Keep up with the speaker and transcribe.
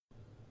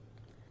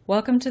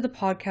Welcome to the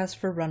podcast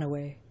for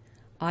Runaway.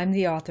 I'm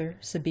the author,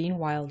 Sabine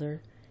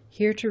Wilder,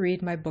 here to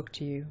read my book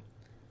to you.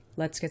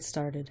 Let's get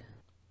started.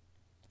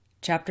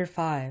 Chapter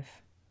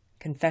 5.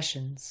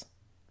 Confessions.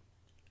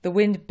 The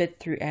wind bit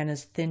through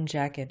Anna's thin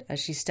jacket as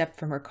she stepped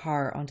from her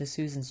car onto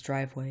Susan's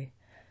driveway.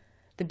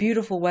 The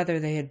beautiful weather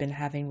they had been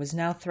having was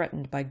now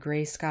threatened by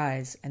gray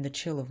skies and the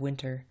chill of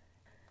winter.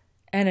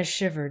 Anna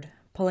shivered,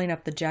 pulling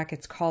up the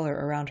jacket's collar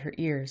around her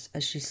ears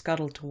as she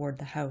scuttled toward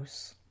the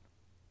house.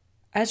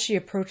 As she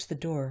approached the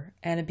door,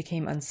 Anna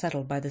became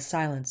unsettled by the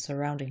silence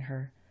surrounding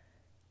her.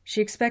 She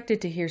expected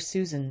to hear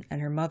Susan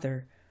and her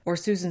mother, or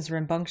Susan's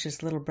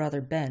rambunctious little brother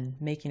Ben,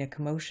 making a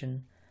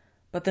commotion,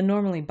 but the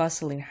normally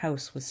bustling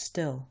house was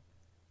still.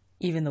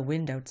 Even the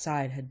wind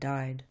outside had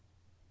died.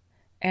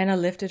 Anna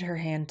lifted her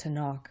hand to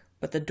knock,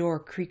 but the door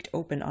creaked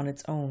open on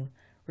its own,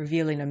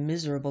 revealing a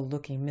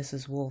miserable-looking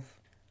Mrs. Wolfe.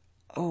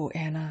 "Oh,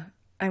 Anna,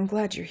 I'm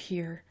glad you're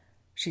here,"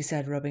 she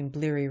said, rubbing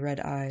bleary red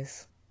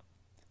eyes.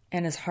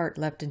 Anna's heart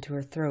leapt into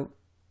her throat.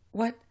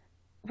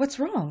 What's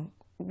wrong?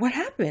 What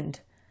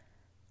happened?"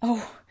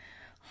 "Oh,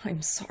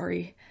 I'm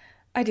sorry.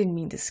 I didn't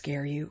mean to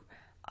scare you.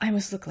 I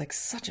must look like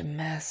such a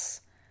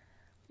mess."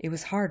 It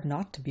was hard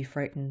not to be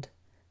frightened.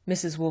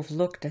 Mrs. Wolfe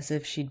looked as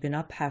if she'd been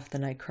up half the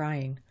night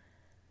crying.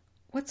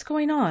 "What's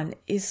going on?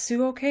 Is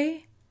Sue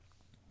okay?"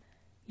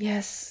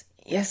 Yes,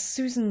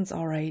 Susan's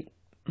all right,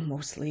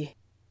 mostly."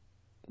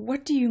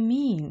 "What do you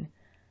mean?"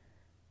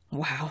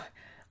 "Wow,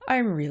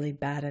 I'm really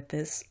bad at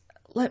this.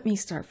 Let me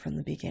start from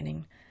the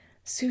beginning.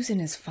 Susan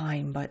is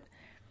fine, but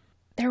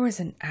there was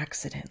an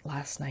accident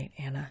last night,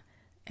 Anna,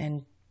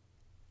 and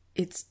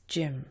it's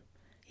Jim.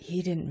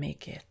 He didn't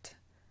make it."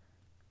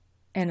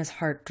 Anna's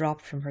heart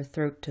dropped from her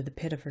throat to the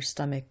pit of her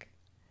stomach.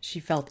 She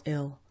felt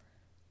ill.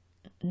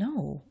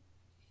 "No,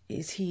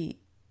 is he?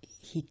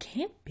 He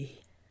can't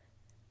be."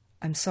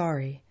 "I'm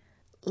sorry.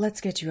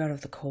 Let's get you out of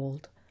the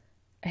cold."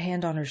 A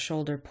hand on her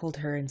shoulder pulled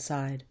her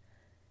inside.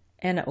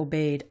 Anna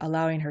obeyed,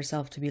 allowing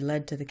herself to be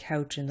led to the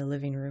couch in the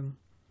living room.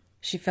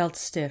 She felt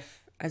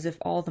stiff, as if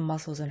all the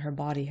muscles in her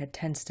body had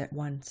tensed at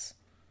once.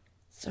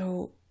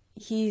 "So,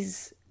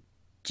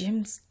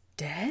 Jim's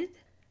dead?"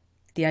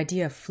 The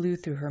idea flew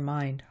through her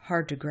mind,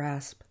 hard to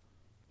grasp.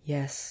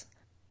 "Yes."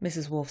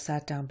 Mrs. Wolfe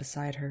sat down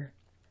beside her.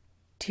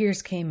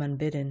 Tears came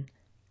unbidden.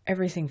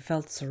 Everything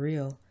felt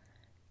surreal.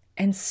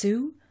 "And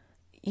Sue?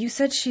 You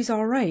said she's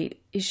all right.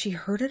 Is she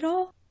hurt at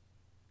all?"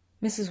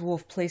 Mrs.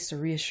 Wolfe placed a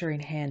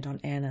reassuring hand on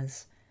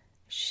Anna's.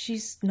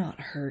 "She's not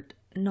hurt.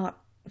 Not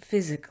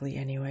physically,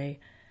 anyway.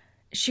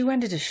 She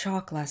went into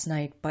shock last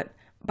night, but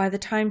by the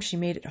time she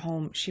made it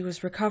home, she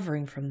was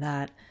recovering from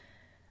that.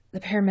 The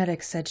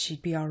paramedics said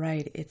she'd be all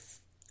right.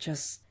 It's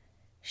just...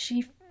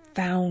 She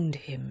found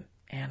him,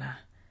 Anna."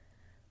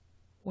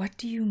 "What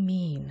do you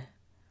mean?"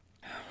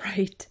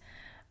 "Right.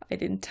 I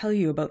didn't tell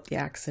you about the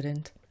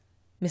accident."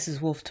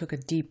 Mrs. Wolfe took a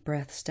deep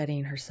breath,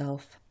 steadying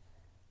herself.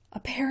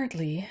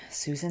 "Apparently,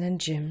 Susan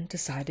and Jim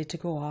decided to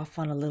go off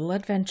on a little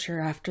adventure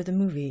after the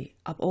movie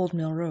up Old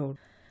Mill Road.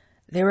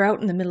 They were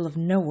out in the middle of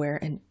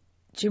nowhere, and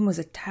Jim was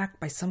attacked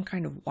by some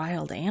kind of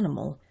wild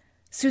animal.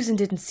 Susan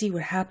didn't see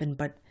what happened,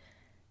 but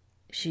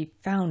she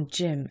found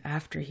Jim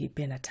after he'd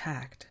been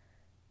attacked."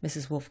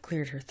 Mrs. Wolfe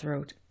cleared her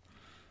throat.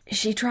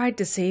 "She tried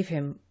to save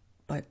him,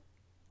 but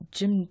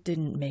Jim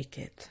didn't make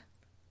it."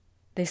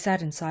 They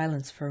sat in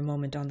silence for a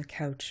moment on the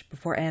couch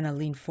before Anna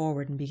leaned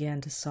forward and began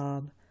to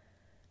sob.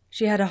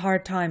 She had a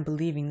hard time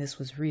believing this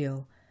was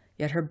real,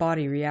 yet her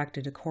body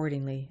reacted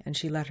accordingly, and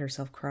she let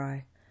herself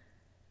cry.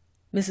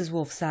 Mrs.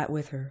 Wolfe sat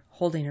with her,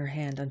 holding her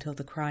hand until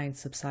the crying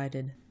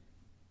subsided.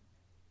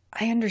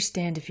 "I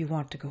understand if you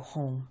want to go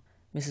home,"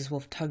 Mrs.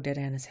 Wolfe tugged at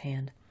Anna's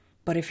hand,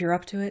 "but if you're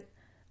up to it,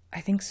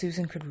 I think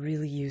Susan could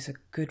really use a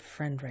good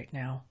friend right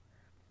now."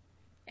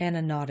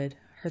 Anna nodded.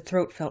 Her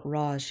throat felt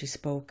raw as she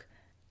spoke.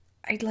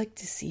 "I'd like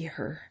to see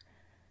her.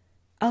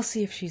 I'll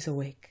see if she's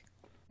awake."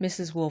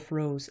 Mrs. Wolfe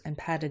rose and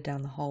padded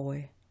down the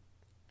hallway.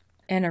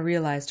 Anna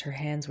realized her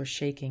hands were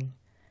shaking.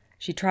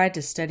 She tried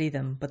to steady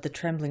them, but the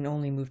trembling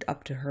only moved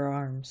up to her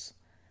arms.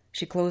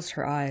 She closed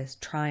her eyes,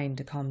 trying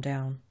to calm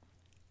down.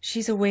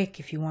 "She's awake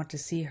if you want to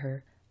see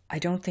her. I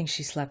don't think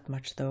she slept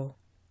much, though."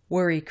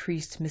 Worry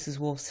creased Mrs.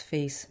 Wolfe's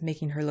face,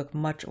 making her look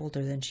much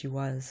older than she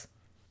was.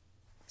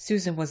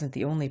 Susan wasn't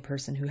the only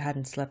person who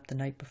hadn't slept the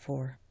night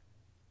before.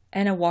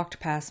 Anna walked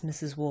past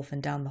Mrs. Wolfe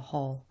and down the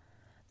hall.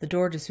 The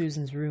door to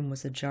Susan's room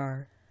was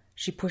ajar.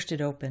 She pushed it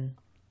open.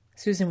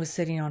 Susan was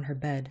sitting on her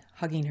bed,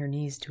 hugging her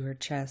knees to her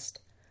chest.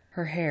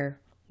 Her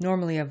hair,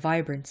 normally a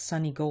vibrant,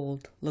 sunny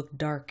gold, looked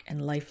dark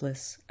and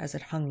lifeless as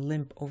it hung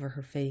limp over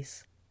her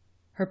face.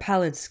 Her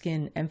pallid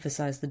skin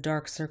emphasized the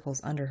dark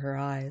circles under her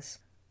eyes.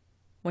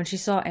 When she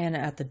saw Anna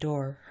at the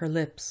door, her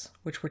lips,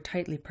 which were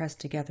tightly pressed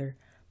together,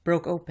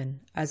 broke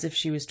open as if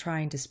she was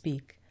trying to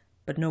speak,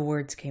 but no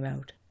words came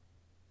out.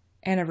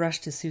 Anna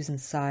rushed to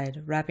Susan's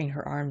side, wrapping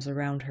her arms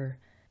around her.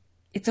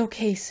 "It's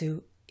okay,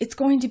 Sue. It's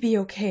going to be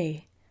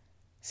okay."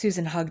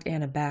 Susan hugged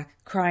Anna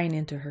back, crying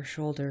into her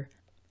shoulder.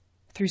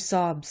 Through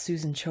sobs,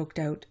 Susan choked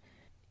out,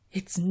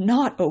 "It's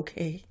not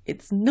okay.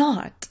 It's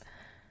not."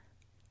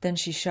 Then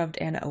she shoved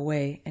Anna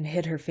away and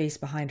hid her face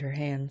behind her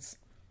hands.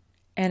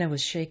 Anna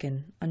was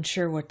shaken,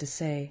 unsure what to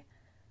say.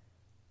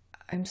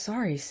 "I'm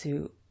sorry,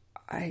 Sue.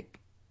 I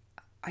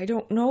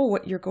don't know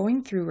what you're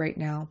going through right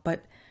now,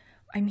 but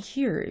I'm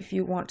here if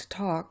you want to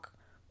talk.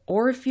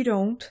 Or if you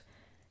don't.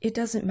 It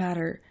doesn't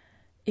matter.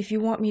 If you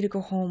want me to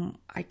go home,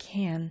 I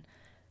can."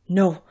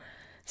 "No,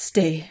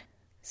 stay."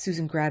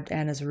 Susan grabbed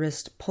Anna's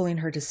wrist, pulling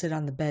her to sit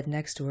on the bed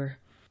next to her.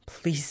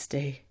 "Please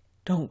stay.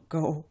 Don't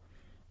go."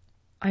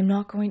 "I'm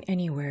not going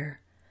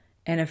anywhere."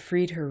 Anna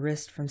freed her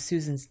wrist from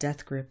Susan's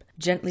death grip,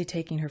 gently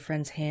taking her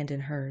friend's hand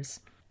in hers.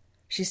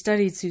 She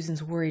studied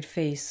Susan's worried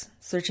face,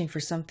 searching for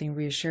something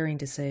reassuring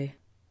to say.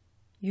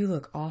 "You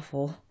look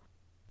awful."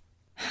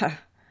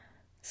 "Ha!"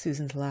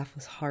 Susan's laugh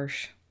was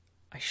harsh.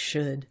 "I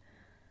should."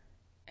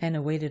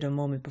 Anna waited a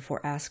moment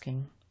before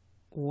asking,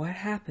 "What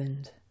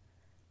happened?"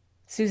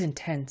 Susan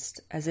tensed,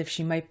 as if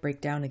she might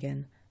break down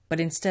again, but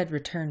instead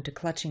returned to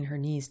clutching her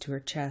knees to her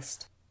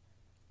chest.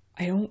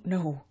 "I don't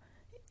know.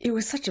 It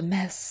was such a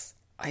mess.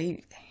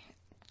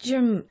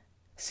 Jim..."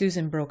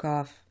 Susan broke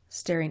off,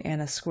 staring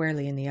Anna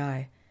squarely in the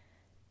eye.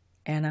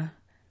 "Anna,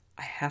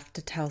 I have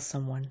to tell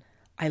someone.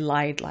 I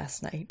lied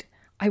last night.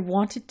 I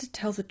wanted to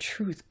tell the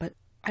truth, but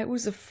I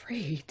was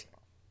afraid.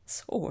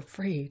 So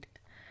afraid.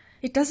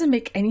 It doesn't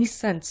make any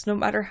sense, no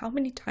matter how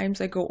many times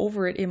I go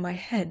over it in my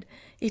head.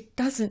 It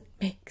doesn't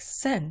make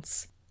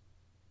sense."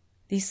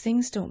 "These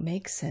things don't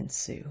make sense,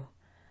 Sue."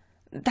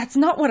 "That's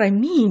not what I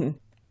mean."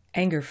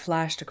 Anger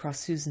flashed across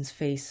Susan's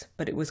face,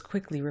 but it was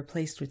quickly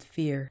replaced with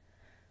fear.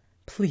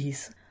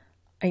 "Please,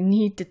 I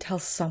need to tell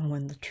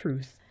someone the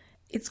truth.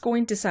 It's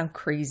going to sound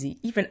crazy,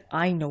 even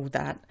I know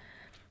that.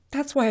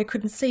 That's why I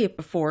couldn't say it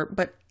before,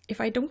 but if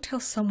I don't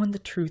tell someone the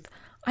truth,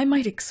 I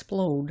might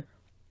explode."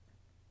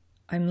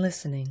 "I'm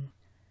listening."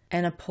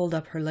 Anna pulled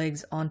up her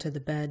legs onto the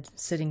bed,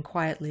 sitting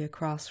quietly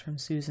across from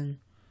Susan.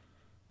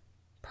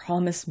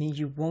 "Promise me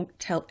you won't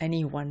tell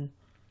anyone."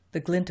 The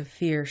glint of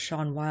fear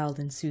shone wild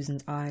in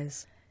Susan's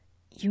eyes.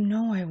 "You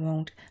know I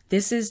won't."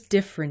 "This is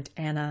different,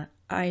 Anna.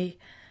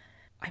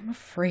 I'm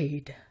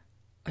afraid."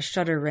 A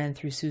shudder ran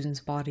through Susan's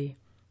body.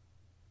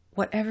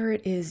 "Whatever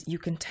it is, you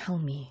can tell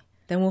me.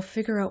 Then we'll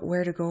figure out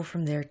where to go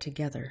from there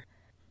together."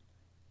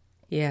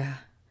 "Yeah."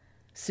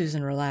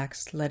 Susan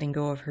relaxed, letting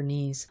go of her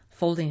knees,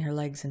 folding her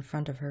legs in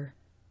front of her.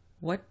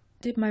 "What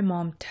did my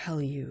mom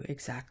tell you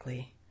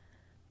exactly?"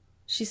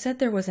 "She said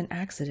there was an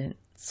accident.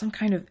 Some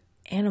kind of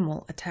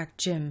animal attacked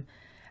Jim,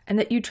 and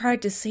that you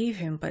tried to save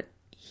him, but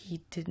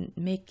he didn't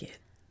make it."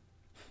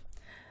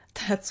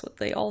 "That's what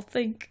they all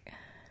think."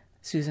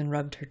 Susan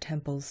rubbed her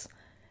temples.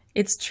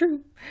 "It's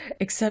true,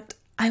 except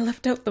I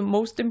left out the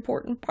most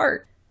important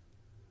part."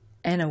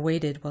 Anna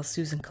waited while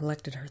Susan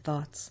collected her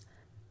thoughts.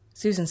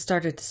 Susan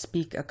started to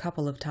speak a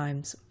couple of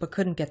times, but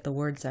couldn't get the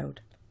words out.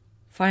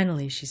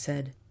 Finally, she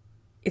said,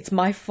 "It's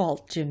my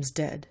fault Jim's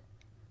dead."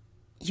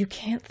 "You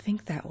can't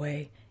think that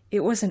way.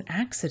 It was an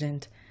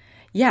accident."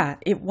 "Yeah,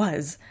 it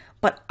was,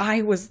 but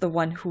I was the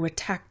one who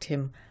attacked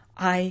him.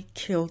 I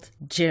killed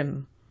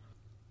Jim."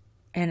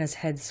 Anna's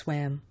head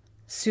swam.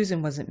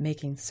 Susan wasn't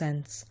making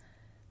sense.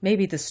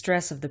 Maybe the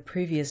stress of the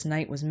previous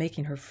night was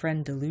making her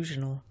friend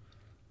delusional.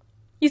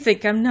 "You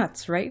think I'm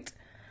nuts, right?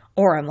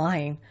 Or I'm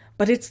lying,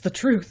 but it's the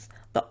truth,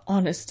 the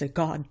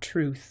honest-to-God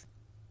truth."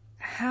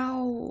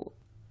 "How?"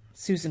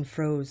 Susan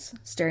froze,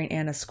 staring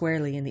Anna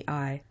squarely in the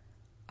eye.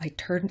 "I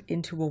turned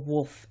into a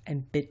wolf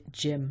and bit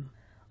Jim.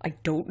 I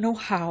don't know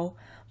how,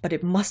 but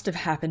it must have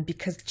happened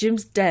because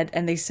Jim's dead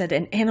and they said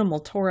an animal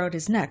tore out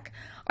his neck.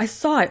 I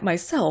saw it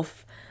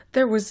myself.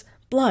 There was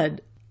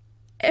blood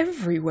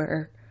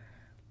everywhere."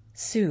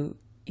 "Sue,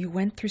 you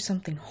went through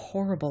something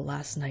horrible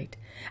last night."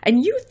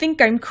 "And you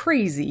think I'm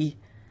crazy?"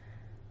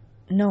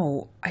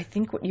 "No, I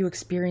think what you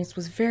experienced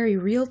was very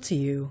real to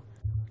you.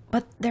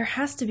 But there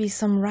has to be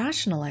some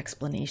rational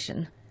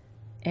explanation."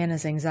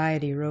 Anna's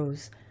anxiety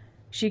rose.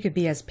 She could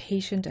be as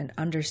patient and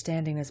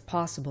understanding as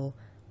possible,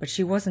 but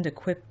she wasn't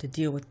equipped to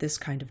deal with this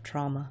kind of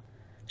trauma.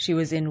 She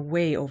was in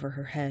way over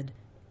her head.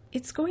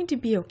 "It's going to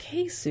be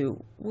okay,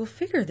 Sue. We'll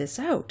figure this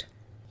out."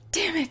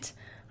 "Damn it!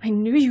 I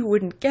knew you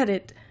wouldn't get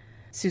it."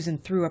 Susan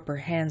threw up her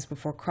hands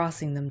before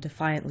crossing them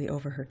defiantly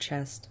over her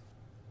chest.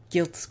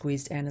 Guilt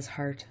squeezed Anna's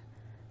heart.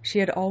 She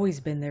had always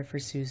been there for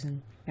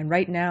Susan, and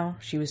right now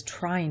she was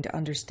trying to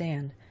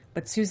understand,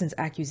 but Susan's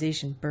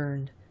accusation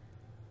burned.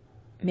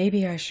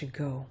 "Maybe I should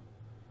go."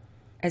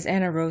 As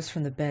Anna rose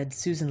from the bed,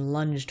 Susan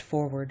lunged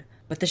forward,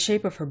 but the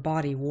shape of her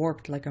body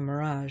warped like a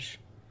mirage.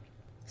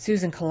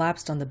 Susan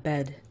collapsed on the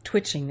bed,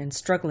 twitching and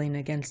struggling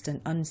against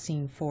an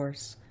unseen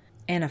force.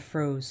 Anna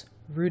froze,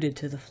 rooted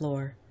to the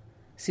floor.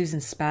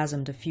 Susan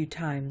spasmed a few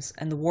times,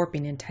 and the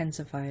warping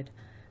intensified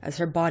as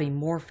her body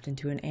morphed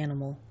into an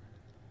animal.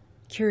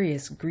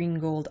 Curious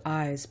green-gold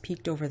eyes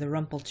peeked over the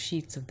rumpled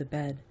sheets of the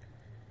bed.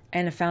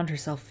 Anna found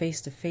herself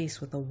face to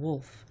face with a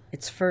wolf,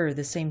 its fur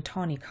the same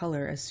tawny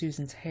color as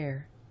Susan's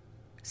hair.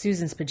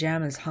 Susan's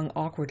pajamas hung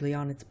awkwardly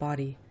on its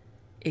body.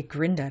 It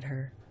grinned at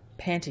her,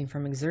 panting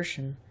from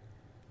exertion.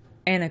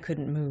 Anna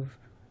couldn't move.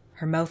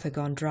 Her mouth had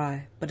gone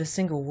dry, but a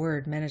single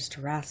word managed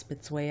to rasp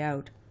its way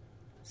out.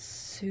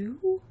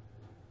 Sue?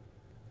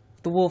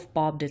 The wolf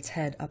bobbed its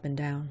head up and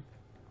down.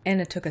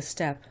 Anna took a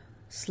step,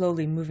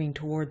 slowly moving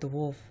toward the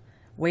wolf,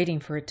 waiting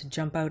for it to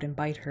jump out and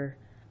bite her,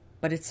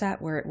 but it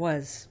sat where it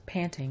was,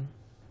 panting.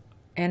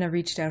 Anna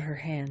reached out her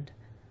hand.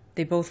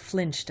 They both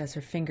flinched as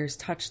her fingers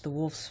touched the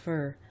wolf's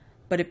fur,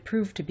 but it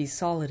proved to be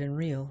solid and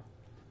real.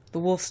 The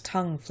wolf's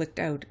tongue flicked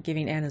out,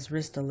 giving Anna's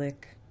wrist a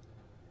lick.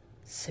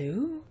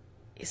 Sue?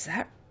 Is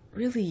that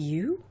really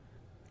you?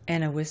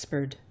 Anna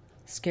whispered,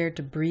 scared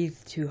to breathe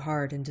too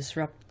hard and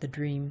disrupt the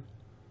dream.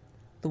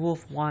 The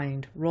wolf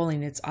whined,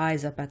 rolling its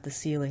eyes up at the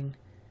ceiling.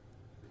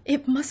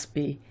 It must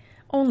be.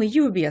 Only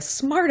you would be a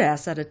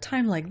smartass at a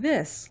time like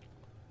this.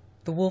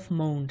 The wolf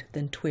moaned,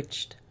 then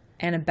twitched.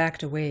 Anna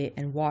backed away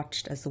and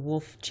watched as the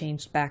wolf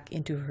changed back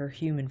into her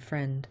human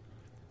friend.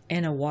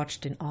 Anna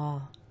watched in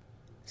awe.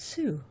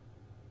 Sue,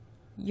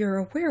 you're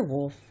a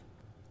werewolf.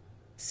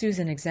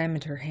 Susan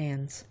examined her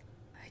hands.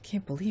 I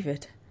can't believe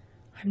it.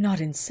 I'm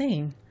not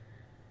insane.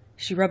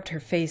 She rubbed her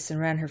face and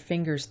ran her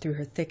fingers through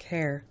her thick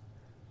hair.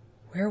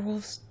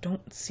 Werewolves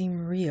don't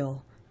seem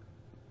real.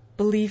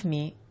 Believe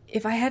me,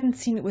 if I hadn't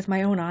seen it with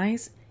my own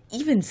eyes,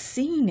 even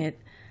seeing it,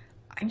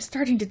 I'm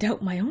starting to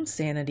doubt my own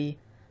sanity.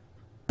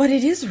 But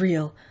it is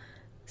real.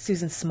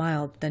 Susan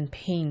smiled, then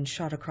pain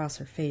shot across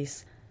her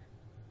face.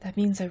 That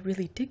means I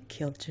really did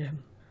kill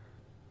Jim.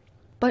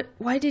 But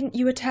why didn't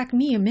you attack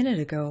me a minute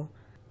ago?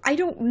 I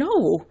don't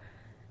know.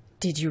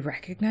 Did you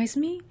recognize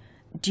me?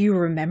 Do you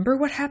remember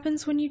what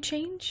happens when you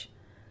change?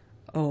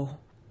 Oh,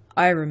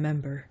 I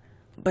remember.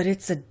 But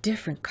it's a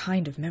different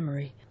kind of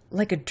memory.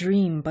 Like a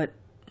dream, but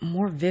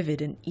more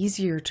vivid and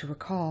easier to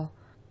recall.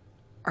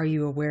 Are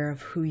you aware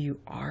of who you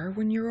are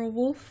when you're a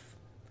wolf?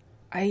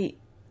 I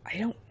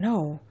don't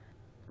know.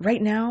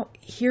 Right now,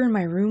 here in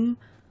my room,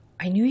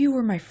 I knew you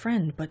were my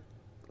friend, but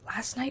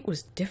last night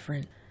was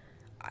different.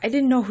 I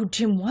didn't know who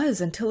Jim was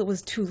until it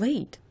was too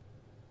late.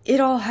 It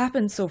all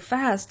happened so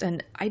fast,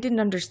 and I didn't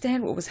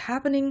understand what was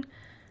happening.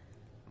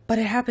 But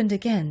it happened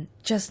again,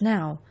 just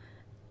now.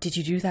 Did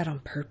you do that on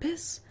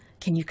purpose?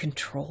 Can you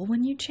control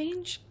when you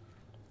change?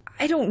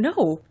 I don't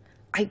know.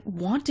 I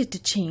wanted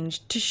to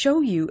change, to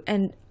show you,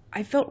 and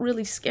I felt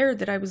really scared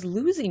that I was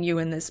losing you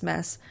in this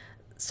mess.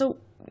 So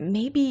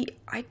maybe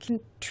I can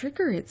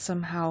trigger it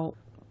somehow.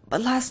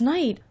 But last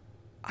night,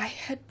 I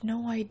had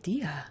no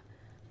idea.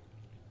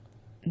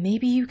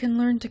 Maybe you can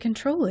learn to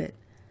control it.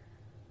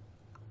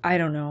 I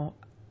don't know.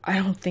 I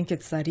don't think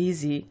it's that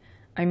easy.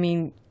 I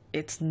mean,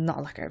 it's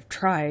not like I've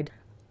tried.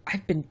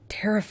 I've been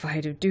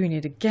terrified of doing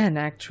it again,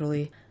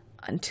 actually,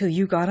 until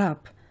you got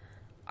up.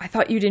 I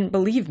thought you didn't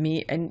believe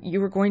me and you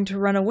were going to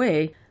run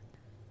away.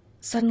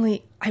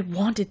 Suddenly, I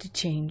wanted to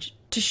change,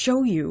 to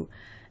show you,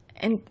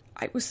 and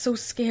I was so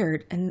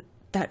scared, and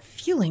that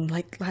feeling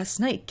like last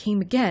night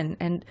came again,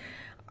 and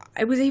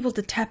I was able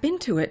to tap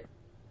into it.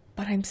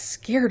 But I'm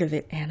scared of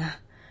it, Anna.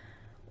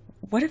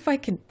 What if I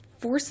can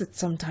force it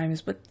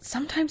sometimes, but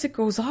sometimes it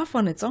goes off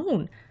on its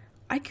own?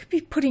 I could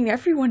be putting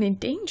everyone in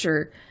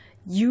danger.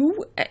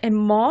 You and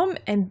Mom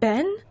and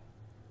Ben?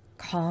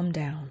 Calm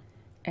down.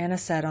 Anna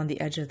sat on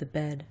the edge of the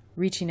bed,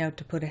 reaching out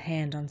to put a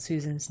hand on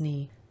Susan's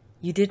knee.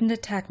 You didn't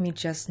attack me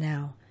just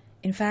now.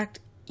 In fact,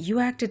 you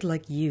acted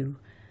like you.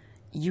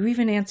 You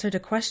even answered a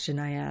question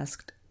I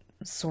asked.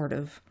 Sort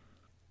of.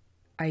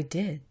 I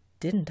did,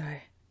 didn't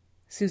I?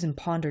 Susan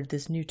pondered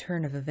this new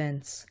turn of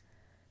events.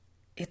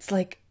 It's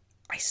like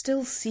I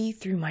still see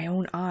through my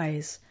own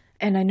eyes,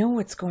 and I know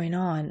what's going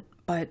on,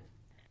 but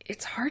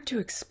it's hard to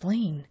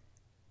explain.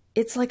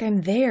 It's like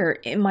I'm there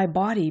in my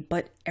body,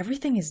 but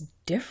everything is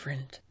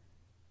different.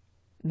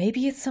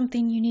 Maybe it's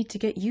something you need to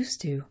get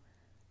used to.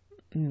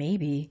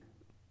 Maybe.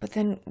 But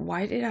then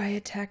why did I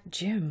attack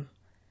Jim?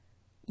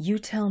 You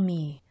tell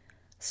me.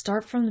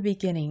 Start from the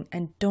beginning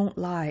and don't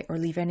lie or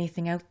leave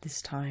anything out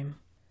this time.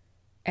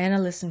 Anna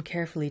listened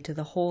carefully to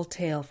the whole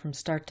tale from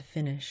start to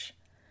finish.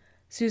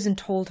 Susan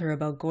told her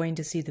about going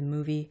to see the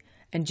movie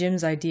and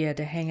Jim's idea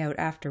to hang out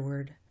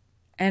afterward.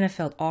 Anna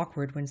felt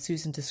awkward when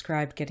Susan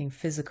described getting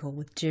physical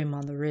with Jim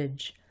on the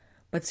ridge,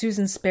 but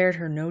Susan spared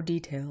her no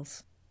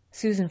details.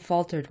 Susan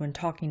faltered when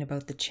talking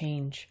about the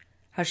change,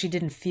 how she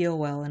didn't feel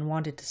well and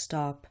wanted to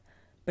stop,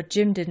 but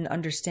Jim didn't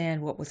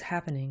understand what was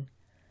happening.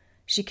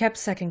 She kept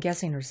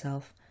second-guessing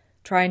herself,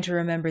 trying to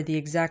remember the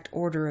exact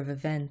order of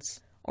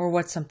events, or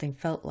what something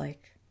felt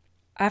like.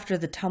 After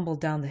the tumble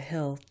down the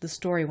hill, the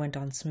story went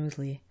on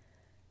smoothly.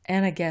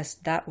 Anna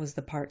guessed that was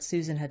the part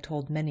Susan had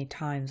told many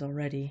times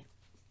already.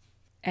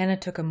 Anna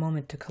took a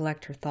moment to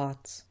collect her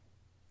thoughts.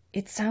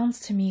 It sounds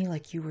to me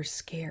like you were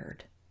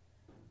scared.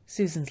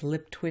 Susan's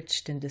lip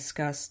twitched in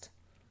disgust.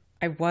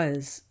 I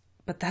was,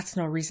 but that's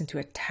no reason to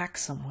attack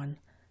someone.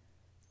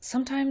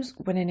 Sometimes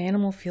when an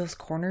animal feels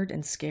cornered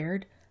and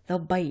scared, they'll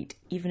bite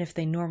even if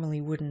they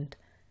normally wouldn't.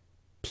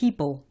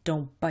 People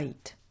don't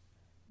bite.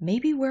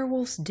 Maybe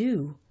werewolves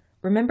do.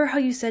 Remember how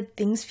you said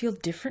things feel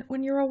different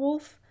when you're a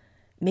wolf?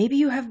 Maybe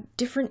you have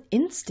different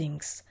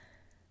instincts.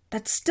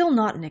 That's still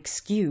not an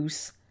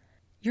excuse.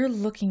 You're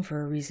looking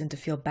for a reason to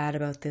feel bad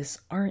about this,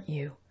 aren't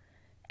you?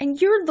 And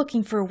you're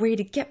looking for a way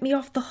to get me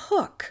off the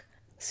hook,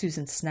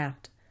 Susan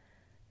snapped.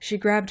 She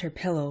grabbed her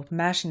pillow,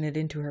 mashing it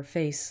into her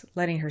face,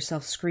 letting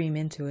herself scream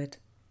into it.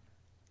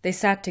 They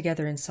sat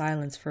together in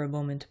silence for a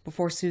moment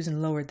before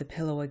Susan lowered the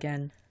pillow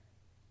again.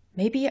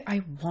 Maybe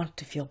I want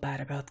to feel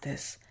bad about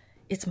this.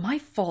 It's my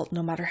fault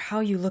no matter how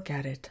you look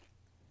at it.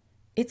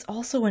 It's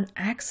also an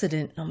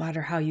accident no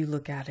matter how you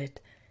look at it.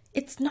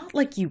 It's not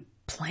like you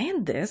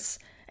planned this,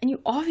 and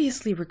you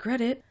obviously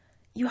regret it.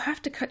 You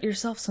have to cut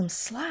yourself some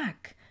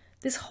slack.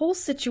 This whole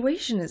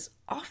situation is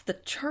off the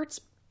charts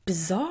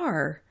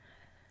bizarre.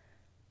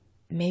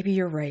 Maybe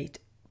you're right,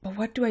 but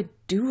what do I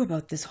do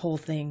about this whole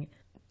thing?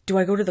 Do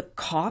I go to the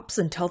cops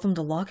and tell them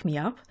to lock me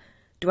up?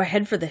 Do I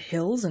head for the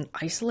hills and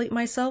isolate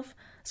myself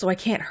so I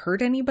can't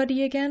hurt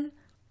anybody again?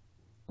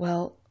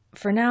 Well,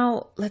 for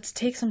now, let's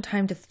take some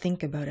time to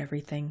think about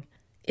everything.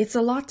 It's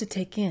a lot to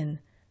take in.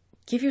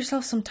 Give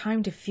yourself some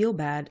time to feel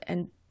bad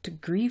and to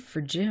grieve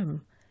for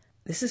Jim.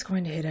 This is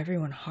going to hit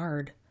everyone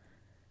hard.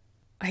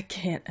 I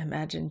can't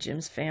imagine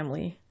Jim's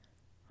family.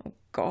 Oh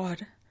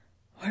God,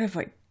 what have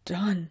I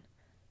done?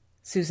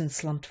 Susan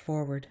slumped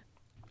forward.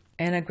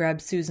 Anna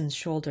grabbed Susan's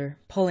shoulder,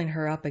 pulling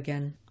her up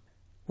again.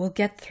 We'll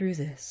get through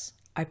this,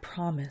 I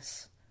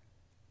promise.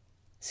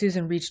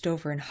 Susan reached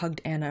over and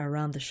hugged Anna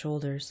around the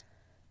shoulders.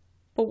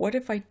 But what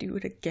if I do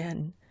it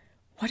again?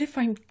 What if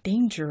I'm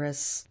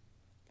dangerous?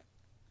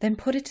 Then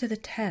put it to the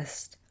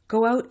test.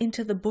 Go out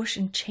into the bush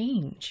and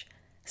change.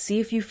 See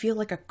if you feel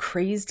like a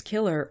crazed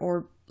killer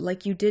or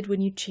like you did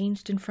when you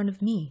changed in front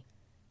of me.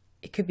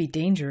 It could be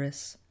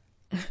dangerous.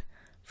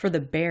 For the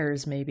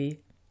bears,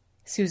 maybe.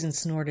 Susan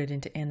snorted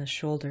into Anna's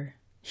shoulder.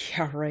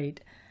 Yeah, right.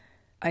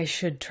 I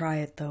should try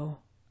it, though.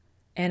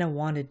 Anna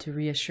wanted to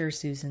reassure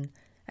Susan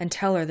and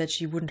tell her that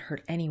she wouldn't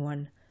hurt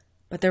anyone,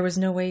 but there was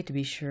no way to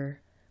be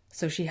sure,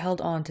 so she held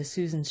on to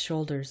Susan's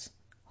shoulders,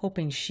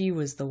 hoping she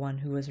was the one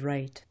who was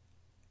right.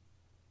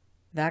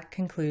 That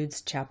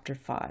concludes Chapter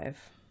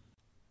 5.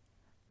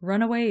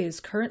 Runaway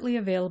is currently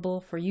available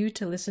for you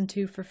to listen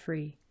to for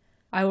free.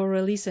 I will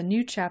release a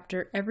new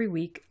chapter every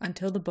week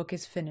until the book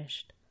is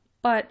finished.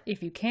 But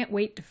if you can't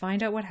wait to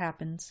find out what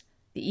happens,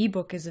 the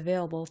ebook is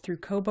available through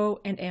Kobo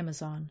and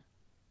Amazon.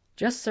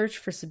 Just search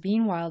for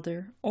Sabine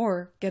Wilder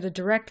or get a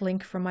direct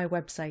link from my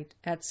website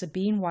at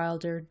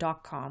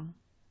sabinewilder.com.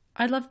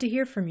 I'd love to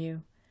hear from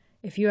you.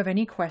 If you have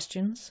any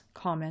questions,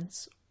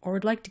 comments, or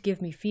would like to give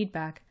me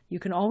feedback, you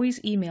can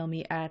always email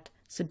me at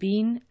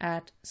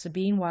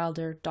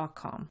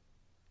sabine@sabinewilder.com.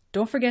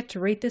 Don't forget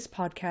to rate this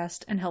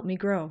podcast and help me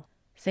grow.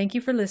 Thank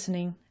you for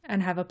listening,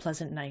 and have a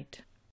pleasant night.